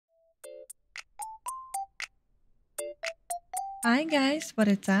Hi guys, what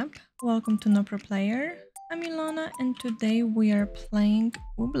is up? Welcome to NoProPlayer. I'm Ilona and today we are playing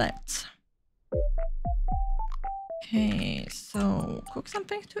Ooblets. Okay, so cook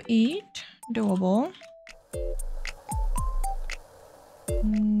something to eat. Doable.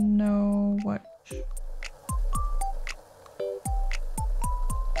 No, what?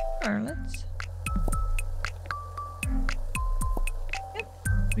 Sure, let's get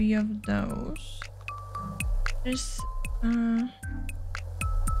 3 of those. There's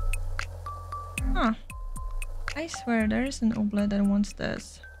huh. I swear there is an ooblet that wants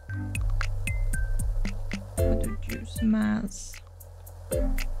this. Potato juice, mass.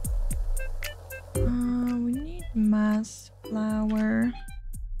 We need mass flour.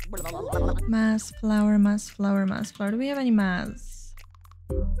 Mass flour, mass flour, mass flour. Do we have any mass?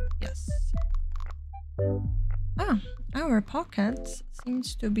 Yes. Ah, our pockets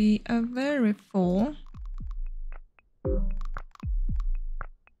seems to be very full.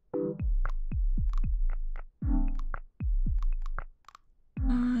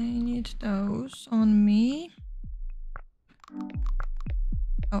 I need those on me.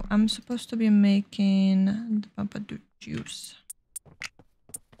 Oh, I'm supposed to be making the pampadu juice.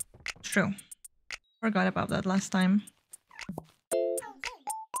 True. Forgot about that last time. Oh,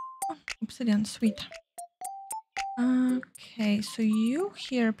 obsidian, sweet. Okay, so you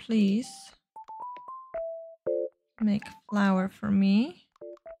here, please. Make flour for me.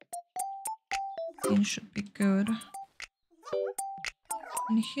 It should be good.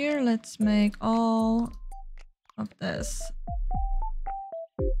 And here, let's make all of this.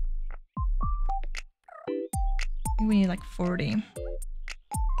 We need like 40.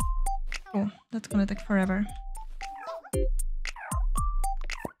 Oh, that's gonna take forever.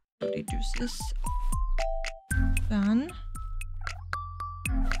 40 juices. Done.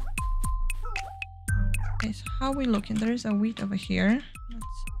 Okay, so how are we looking? There is a wheat over here.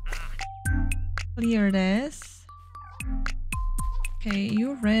 Let's clear this. Okay,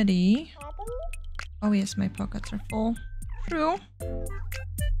 you ready? Oh yes, my pockets are full. True.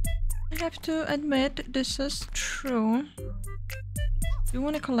 I have to admit, this is true. We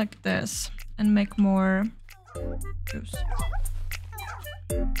want to collect this and make more juice.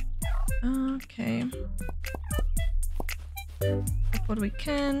 Okay. Put what we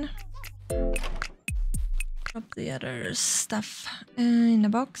can. Drop the other stuff in the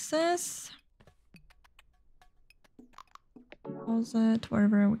boxes. Closet,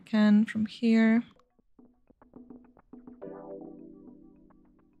 wherever we can from here.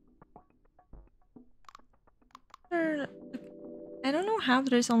 I don't know how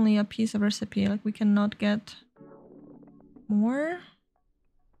there is only a piece of recipe, like we cannot get more.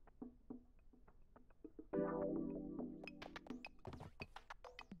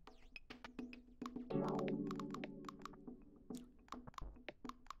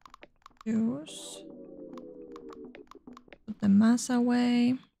 Juice. Put the mass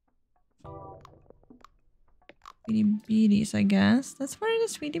away. Sweetie beaties, I guess. That's where the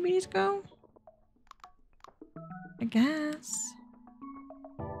sweetie beaties go? I guess.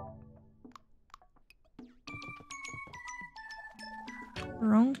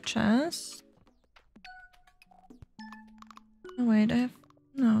 Wrong chest. Oh wait, I have...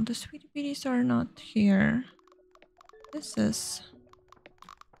 No, the sweetie beaties are not here. This is...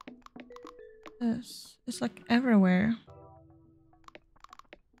 This is like everywhere.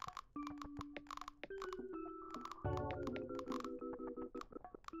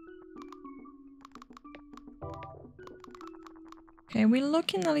 Okay, we're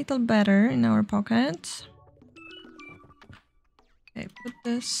looking a little better in our pockets. Okay, put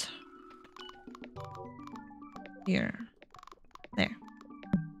this here. There.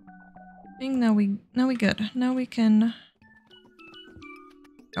 I think now we good. Now we can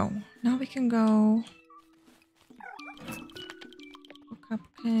go. Now we can go.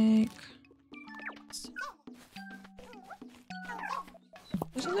 Cupcake.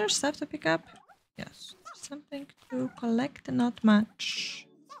 Isn't there stuff to pick up? Yes. Something to collect, not much.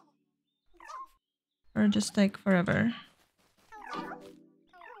 Or just take forever.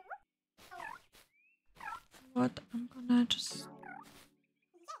 What? I'm gonna just...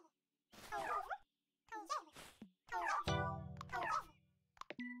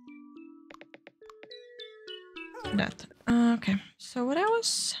 that. Okay, so what I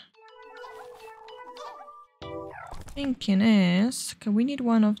was thinking is, okay, we need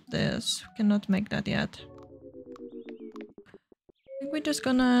one of this. We cannot make that yet. I think we're just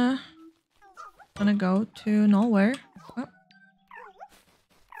gonna go to nowhere.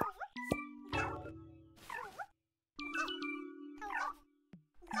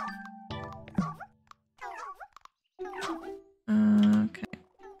 Oh.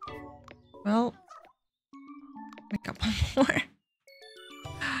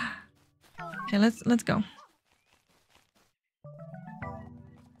 Okay, let's go.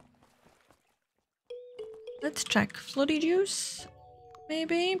 Let's check. Floaty juice?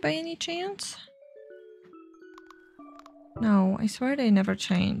 Maybe, by any chance? No, I swear they never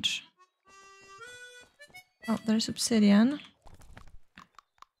change. Oh, there's obsidian.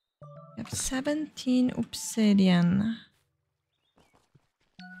 We have 17 obsidian.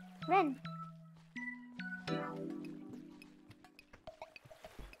 Run.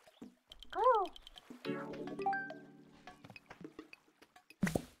 Go.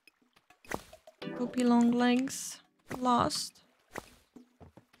 Poopy long legs. Lost.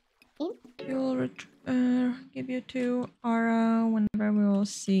 In. We will give you to Ara whenever we will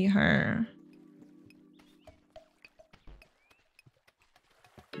see her.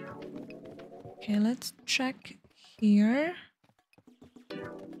 Okay, let's check here.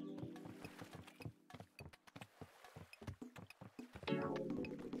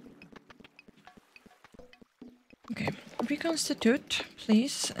 Okay, reconstitute,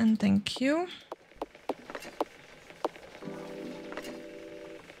 please, and thank you.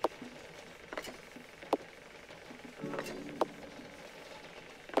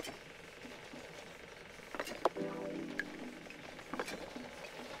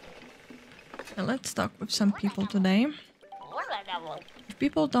 Okay, let's talk with some people today. If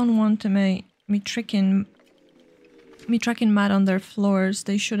people don't want to me tracking mud on their floors,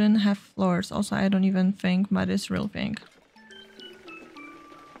 they shouldn't have floors. Also, I don't even think mud is a real thing.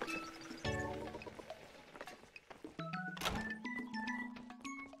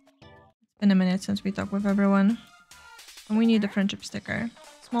 It's been a minute since we talked with everyone. And we need a friendship sticker.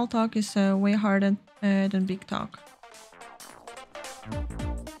 Small talk is way harder than big talk.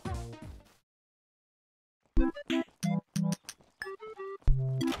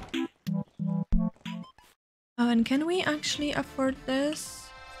 Oh, and can we actually afford this?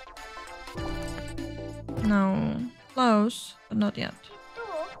 No. Close, but not yet.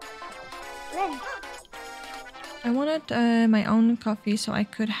 I wanted my own coffee so I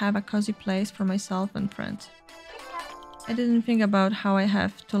could have a cozy place for myself and friends. I didn't think about how I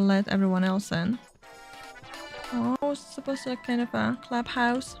have to let everyone else in. Oh, it's supposed to be kind of a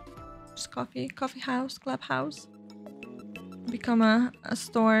clubhouse. Just coffee house, clubhouse. Become a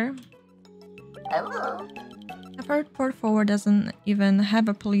store. I've heard Port Forward doesn't even have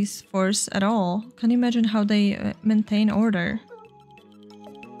a police force at all. Can you imagine how they maintain order?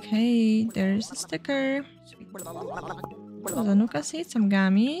 Okay, there's a sticker. Sweet. Oh, Zanuka seed, some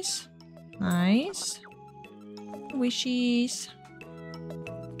gummies. Nice. Wishies.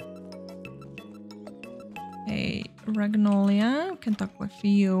 Hey, Ragnolia, we can talk with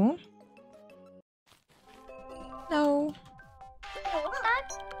you. Hello.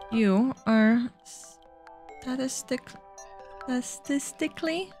 You are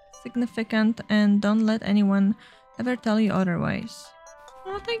statistically significant and don't let anyone ever tell you otherwise.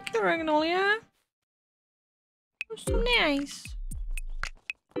 Oh, thank you, Ragnolia. You're so nice.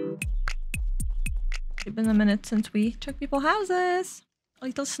 It's been a minute since we checked people's houses. A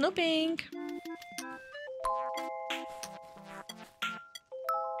little snooping.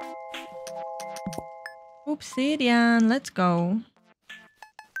 Obsidian, let's go.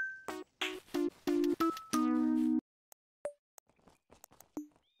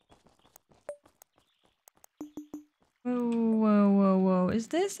 Whoa. Is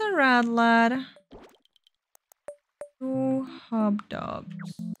this a rat lad? 2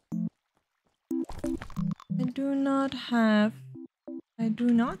 hobdobs. I do not have.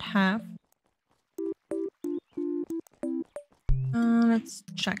 Let's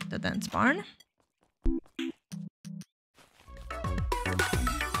check the dance barn.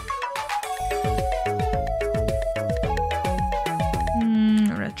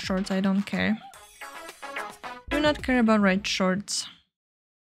 Red shorts, I don't care. Do not care about red shorts.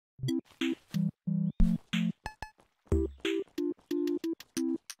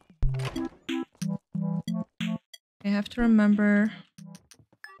 I have to remember.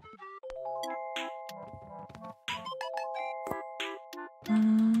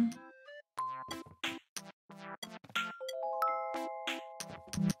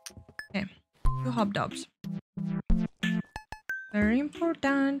 Okay, 2 hobdobs. Very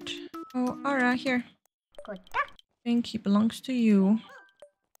important. Oh, Ara, here. Pinky belongs to you.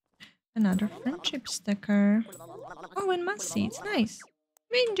 Another friendship sticker. Oh, and must seeds, nice.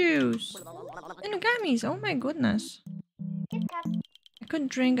 Mint juice. And gummies, oh my goodness. I could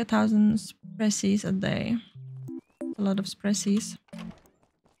drink 1,000 espressis a day. A lot of espressis.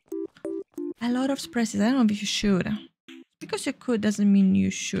 A lot of espressis, I don't know if you should. Because you could doesn't mean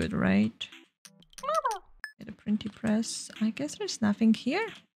you should, right? Get a printy press. I guess there's nothing here.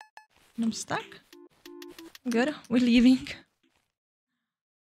 And I'm stuck. Good. We're leaving.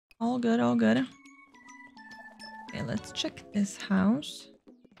 All good, all good. Okay, let's check this house.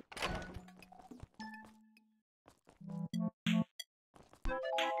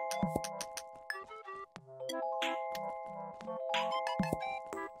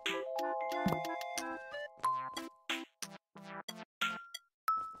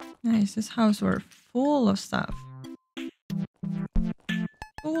 Nice, this house were full of stuff.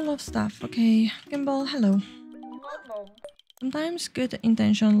 Full of stuff. Okay, Gimbal, hello. Sometimes good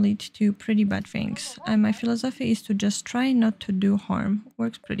intention lead to pretty bad things, and my philosophy is to just try not to do harm.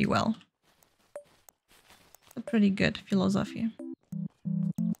 Works pretty well. A pretty good philosophy,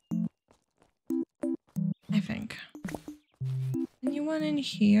 I think. Anyone in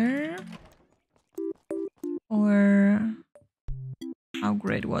here? Or how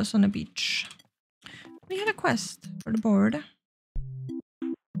great was on the beach? We had a quest for the board.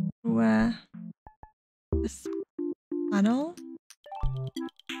 Through this paddle.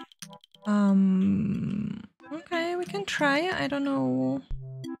 Okay, we can try. I don't know.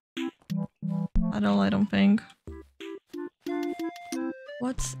 Paddle, I don't think.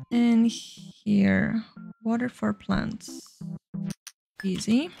 What's in here? Water for plants.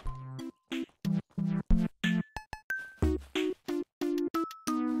 Easy.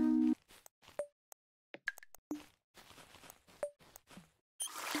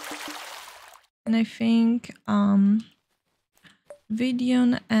 And I think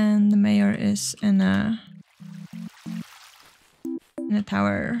Vidion and the mayor is in a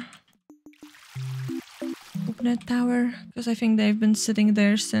tower. Oobnet tower, because I think they've been sitting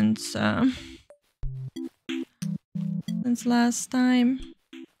there since last time.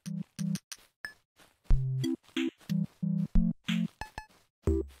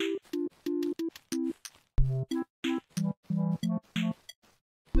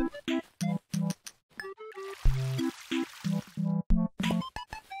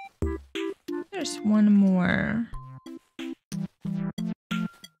 There's one more.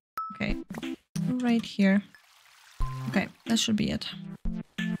 Okay, right here. Okay, that should be it.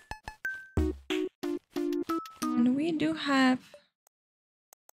 And we do have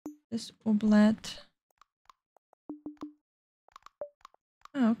this ooblet.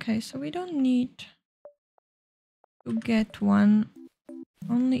 Oh, okay, so we don't need to get one,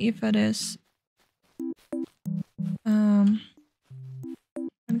 only if it is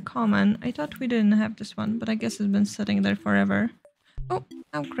uncommon. I thought we didn't have this one, but I guess it's been sitting there forever. Oh,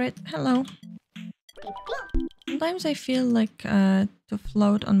 great. Hello. Sometimes I feel like to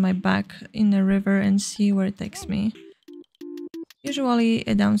float on my back in a river and see where it takes me. Usually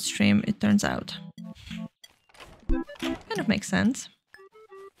downstream, it turns out. Kind of makes sense.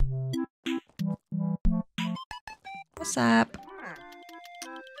 What's up?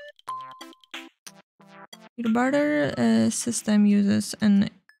 Your barter system uses an...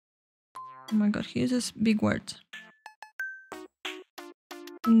 Oh my god, he uses big words.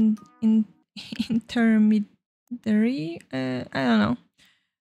 Intermediary? I don't know.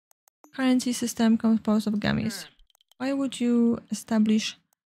 Currency system composed of gummies. Why would you establish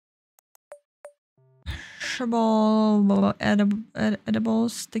edible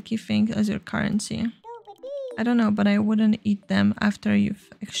sticky thing as your currency? I don't know, but I wouldn't eat them after you've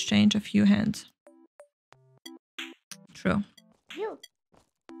exchanged a few hands. True.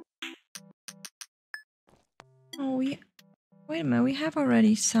 Oh, wait a minute, we have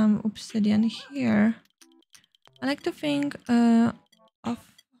already some obsidian here. I like to think of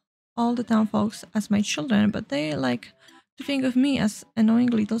all the town folks as my children, but they like to think of me as annoying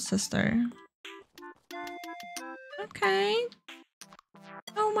little sister. Okay.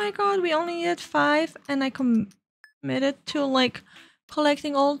 Oh my god, we only needed 5 and I committed to like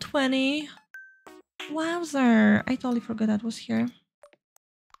collecting all 20. Wowzer! I totally forgot that was here.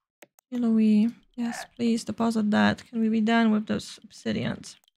 Louis, yes, please deposit that. Can we be done with those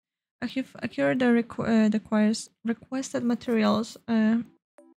obsidians? You've acquired the requested materials.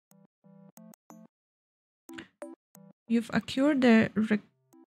 You've acquired the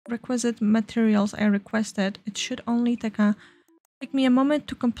requisite materials I requested. It should only take me a moment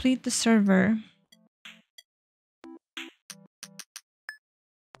to complete the server.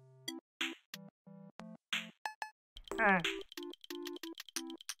 The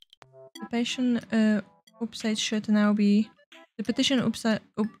petition website should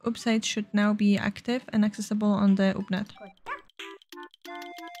now be active and accessible on the oobnet.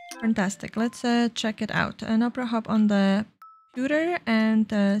 Fantastic. Let's check it out. NoPro hop on the computer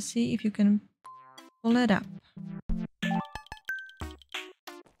and see if you can pull it up.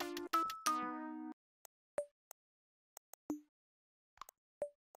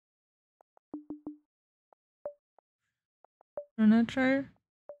 Furniture.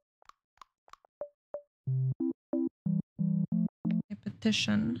 A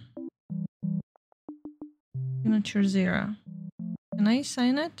petition. Signature 0. Can I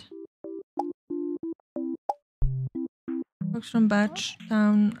sign it? Folks from Batch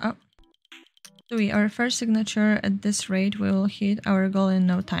Town. Oh. Dewey, our first signature. At this rate, we will hit our goal in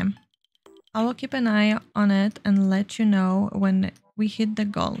no time. I will keep an eye on it and let you know when we hit the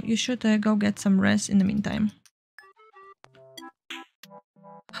goal. You should go get some rest in the meantime.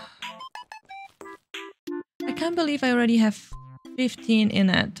 I can't believe I already have 15 in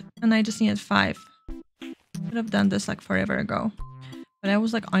it and I just needed 5. Could have done this like forever ago. But I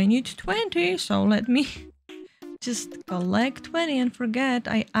was like, I need 20, so let me just collect 20 and forget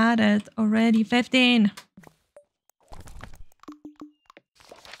I added already 15.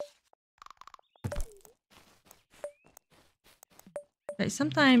 Okay,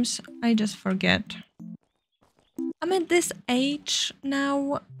 sometimes I just forget. I'm at this age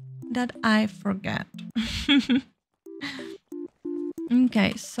now that I forget.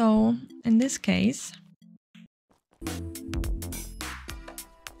 Okay, so in this case,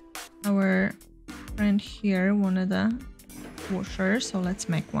 our friend here wanted a washer, so let's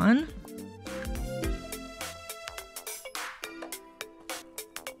make one.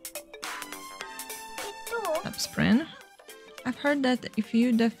 Sprint. I've heard that if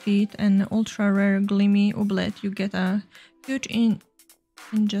you defeat an ultra rare glimmy ooblet, you get a huge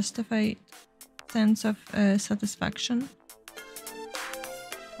unjustified sense of satisfaction.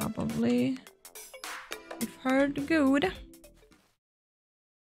 Probably. I've heard good.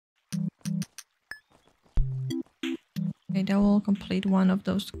 Okay, that will complete one of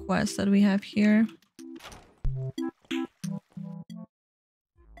those quests that we have here.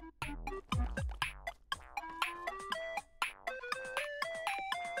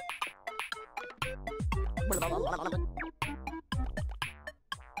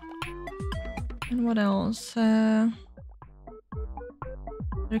 And what else?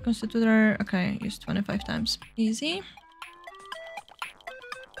 Reconstitutor. Okay, use 25 times. Easy.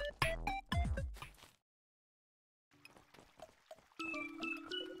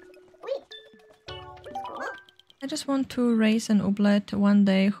 I just want to raise an ooblet one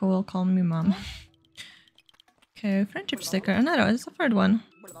day who will call me mom. Okay, friendship sticker. Another, it's the third one.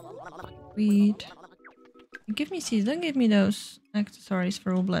 Sweet. Give me seeds, don't give me those accessories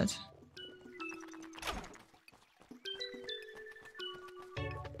for ooblet.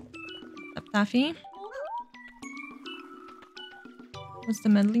 Taffy. What's the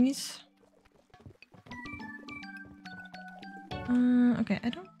medleys? Okay, I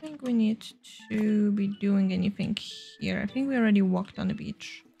don't think we need to be doing anything here. I think we already walked on the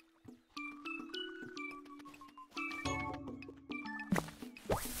beach.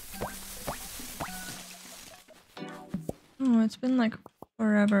 Oh, it's been like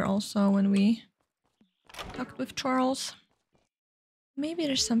forever also when we talked with Charles. Maybe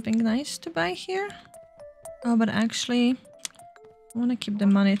there's something nice to buy here. Oh, but actually, I want to keep the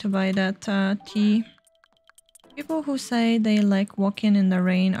money to buy that tea. People who say they like walking in the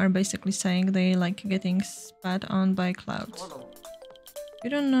rain are basically saying they like getting spat on by clouds. You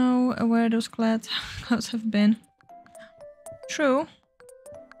don't know where those clouds have been. True.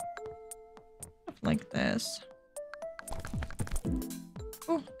 Like this.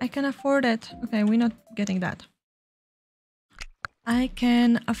 Oh, I can afford it. Okay, we're not getting that. I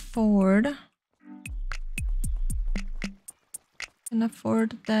can afford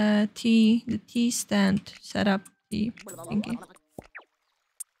the tea stand setup tea thingy.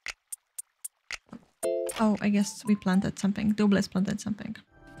 Oh, I guess we planted something. Ooblets planted something.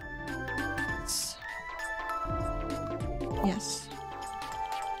 Yes.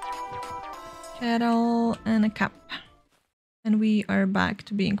 Kettle and a cup. And we are back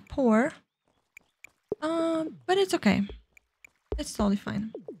to being poor. But it's okay. It's totally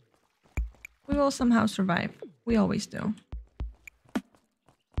fine. We will somehow survive. We always do.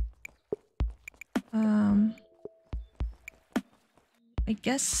 I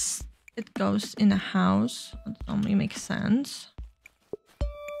guess it goes in a house. That only makes sense.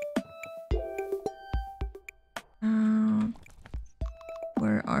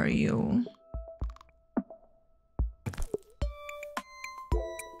 Where are you?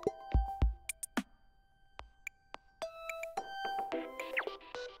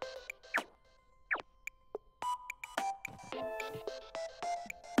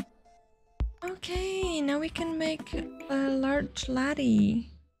 Okay, now we can make a large laddie.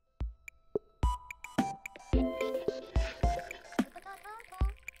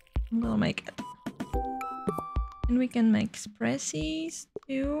 We'll make it. And we can make espressis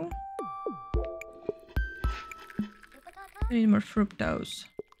too. We need more fructose.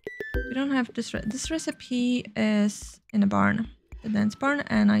 We don't have this. This recipe is in a barn, the dance barn,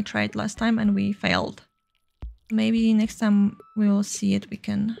 and I tried last time and we failed. Maybe next time we will see it. We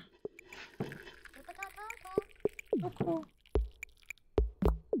can. Oh, cool.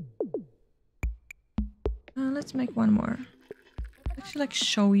 Let's make one more. Actually, like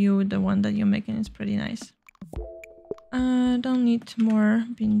show you the one that you're making. It's pretty nice. Don't need more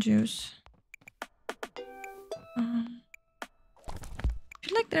bean juice. I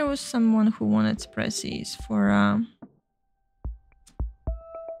feel like there was someone who wanted sprecies for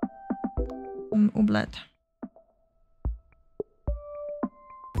ooblet.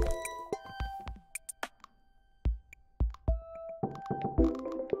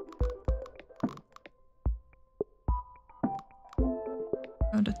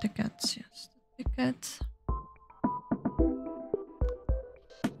 Oh, the tickets, yes, the tickets.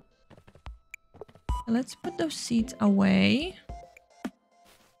 Let's put those seeds away.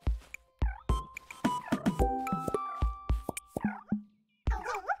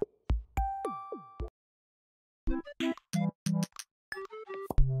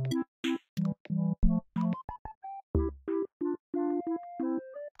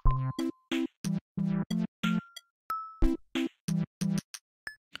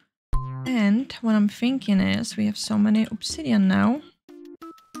 And what I'm thinking is we have so many obsidian now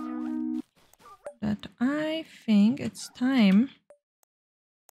that I think it's time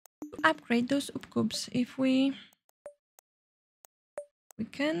to upgrade those cubes. If we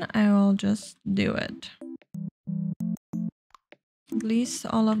can, I will just do it. At least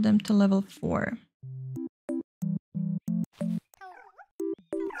all of them to level 4.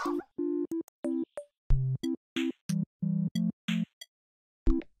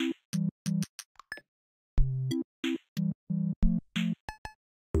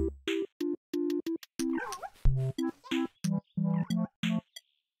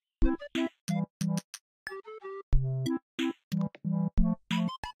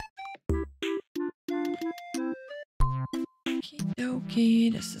 Okay,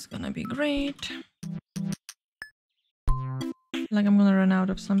 this is gonna be great. Like I'm gonna run out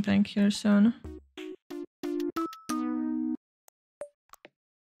of something here soon.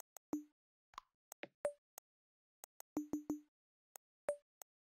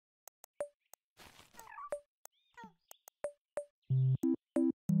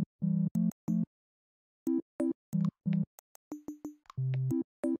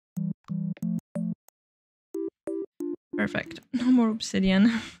 Perfect. No more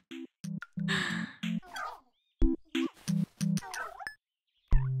obsidian.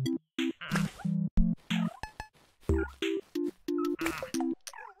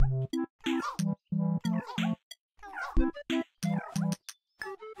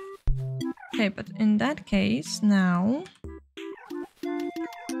 Okay, but in that case, now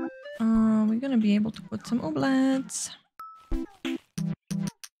we're gonna be able to put some ooblets.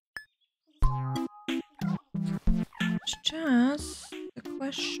 It's just the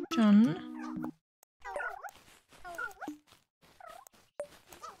question.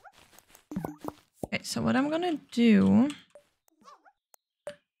 Okay, so what I'm gonna do,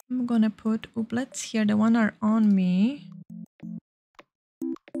 I'm gonna put ooblets here. The one are on me.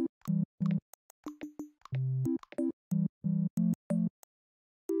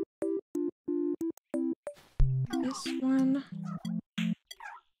 This one.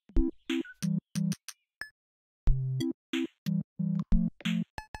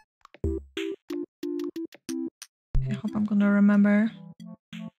 I hope I'm gonna remember.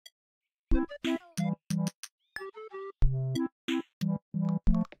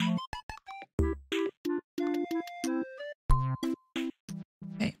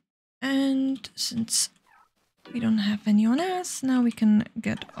 Okay, and since we don't have any on us, now we can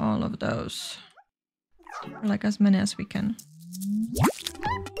get all of those. Or like as many as we can. I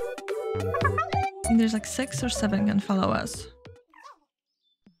think there's like 6 or 7 can follow us.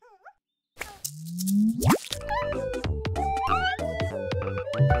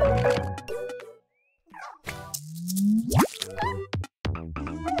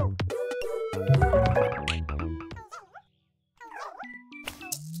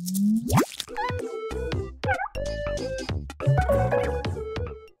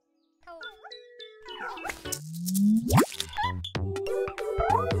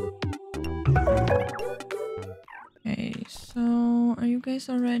 Okay, so are you guys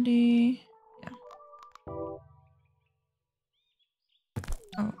already? Yeah.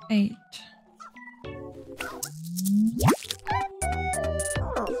 Oh, 8.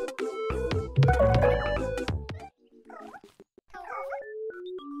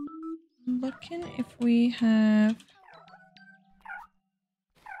 I'm looking if we have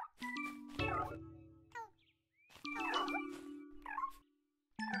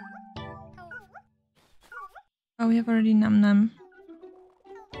Oh, we have already Num Num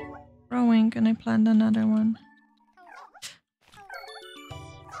growing. Can I plant another one?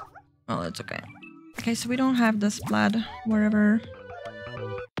 Oh, it's okay. Okay, so we don't have the splat wherever.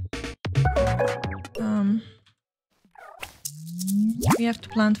 We have to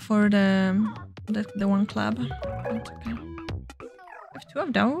plant for the one club. That's okay. We have two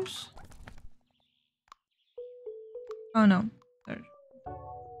of those. Oh no. Third.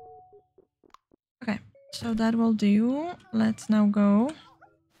 Okay, so that will do. Let's now go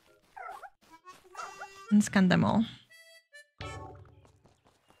and scan them all.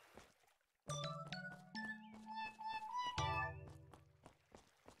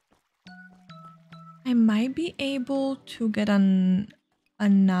 I might be able to get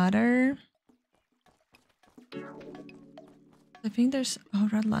another. I think there's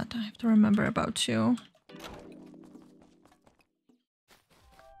red lot. I have to remember about you.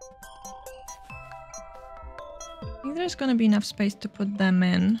 I think there's gonna be enough space to put them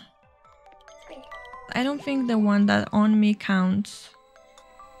in. I don't think the one that on me counts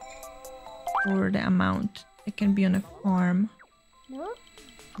for the amount it can be on a farm.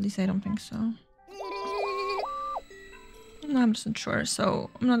 At least I don't think so. I'm not 100% sure, so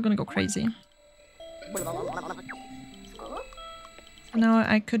I'm not gonna go crazy. So now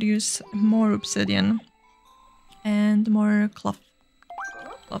I could use more obsidian and more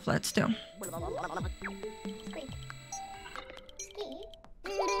cloughlets too.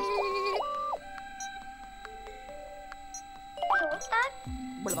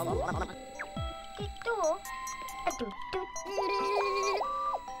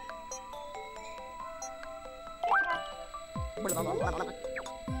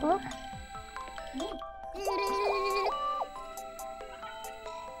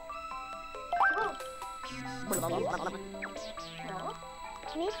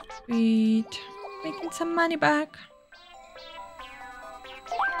 Sweet. Making some money back.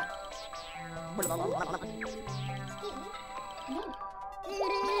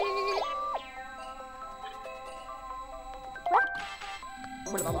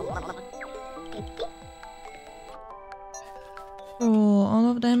 Oh, all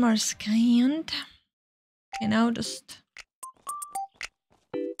of them are scanned. Okay, now just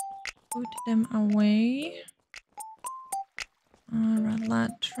put them away. Red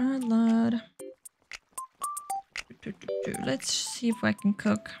lad. Let's see if I can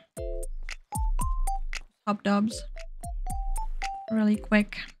cook hot dogs really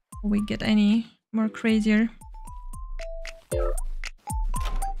quick before we get any more crazier.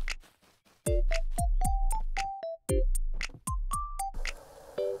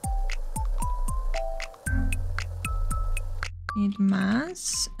 Need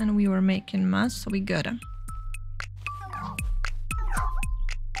mass, and we were making mass, so we good.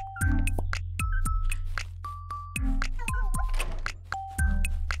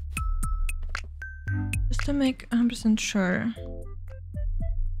 Just to make 100% sure.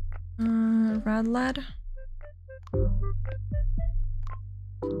 Red lad.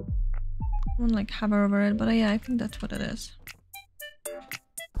 Won't like hover over it, but yeah, I think that's what it is.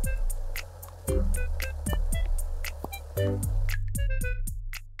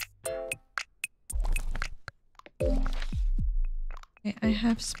 Okay, I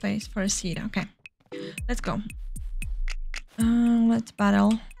have space for a seed. Okay, let's go. Let's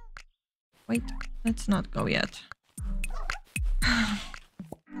battle. Wait, let's not go yet.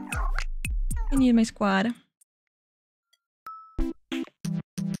 I need my squad.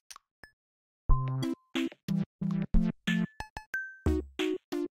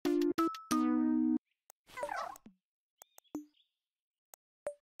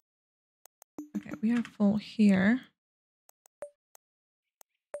 Okay, we are full here.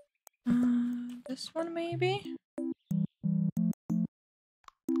 This one maybe?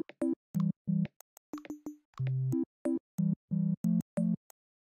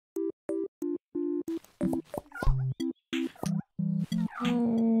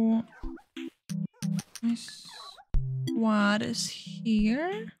 Oh, my squad is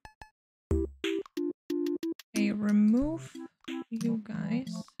here. Okay, remove you guys.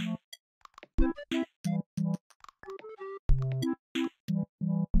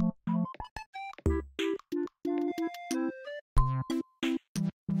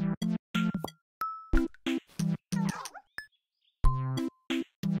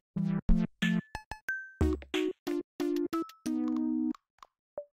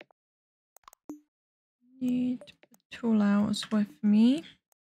 Need two Laos with me.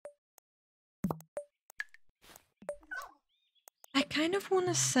 I kind of want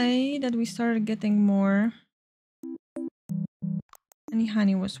to say that we started getting more. And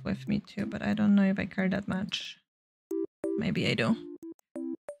honey was with me too, but I don't know if I care that much. maybe I do.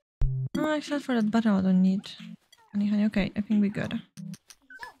 Oh, except for that bottle I don't need any honey. Okay, I think we're good.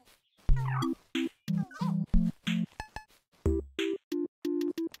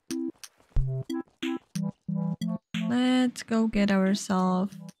 Let's go get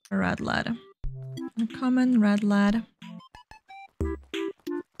ourselves a red lad. A common red lad.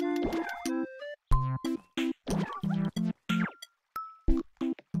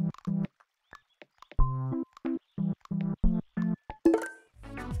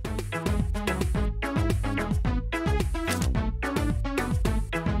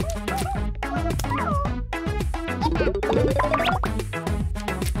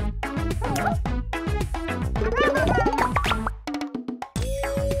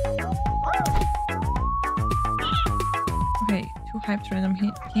 Okay, 2 hyped random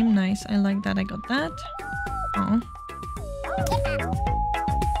team. Nice. I like that. I got that. Oh.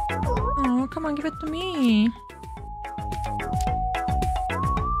 Oh, come on, give it to me.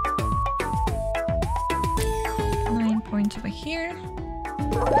 Points over here.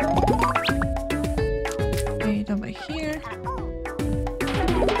 8 over here.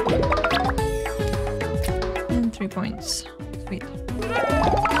 And 3 points. Sweet.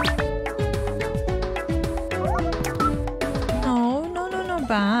 No,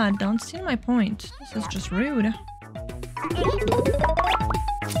 bad. Don't steal my point. This is just rude.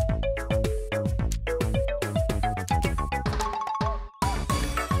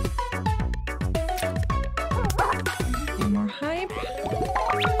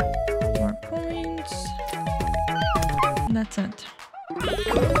 That's it.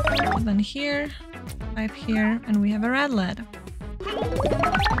 And then here, 5 here, and we have a red lad.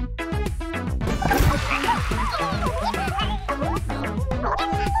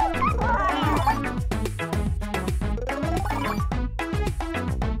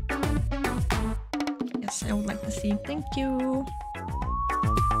 Yes, I would like to see. Thank you.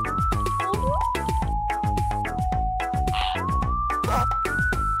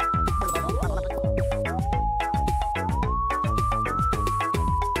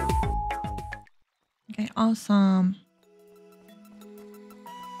 Awesome.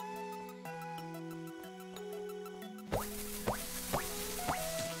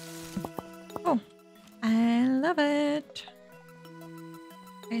 Oh, I love it.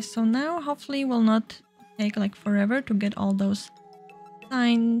 Okay, so now hopefully will not take like forever to get all those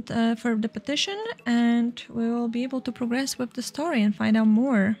signed for the petition, and we will be able to progress with the story and find out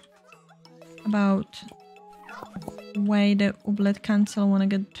more about why the Ooblet Council want to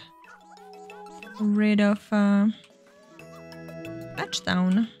get rid of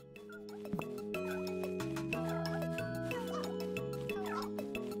Touchdown.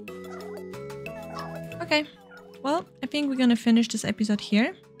 Okay, well, I think we're gonna finish this episode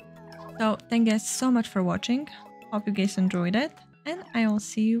here. So thank you guys so much for watching. Hope you guys enjoyed it, and I will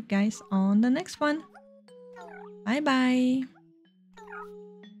see you guys on the next one. Bye bye.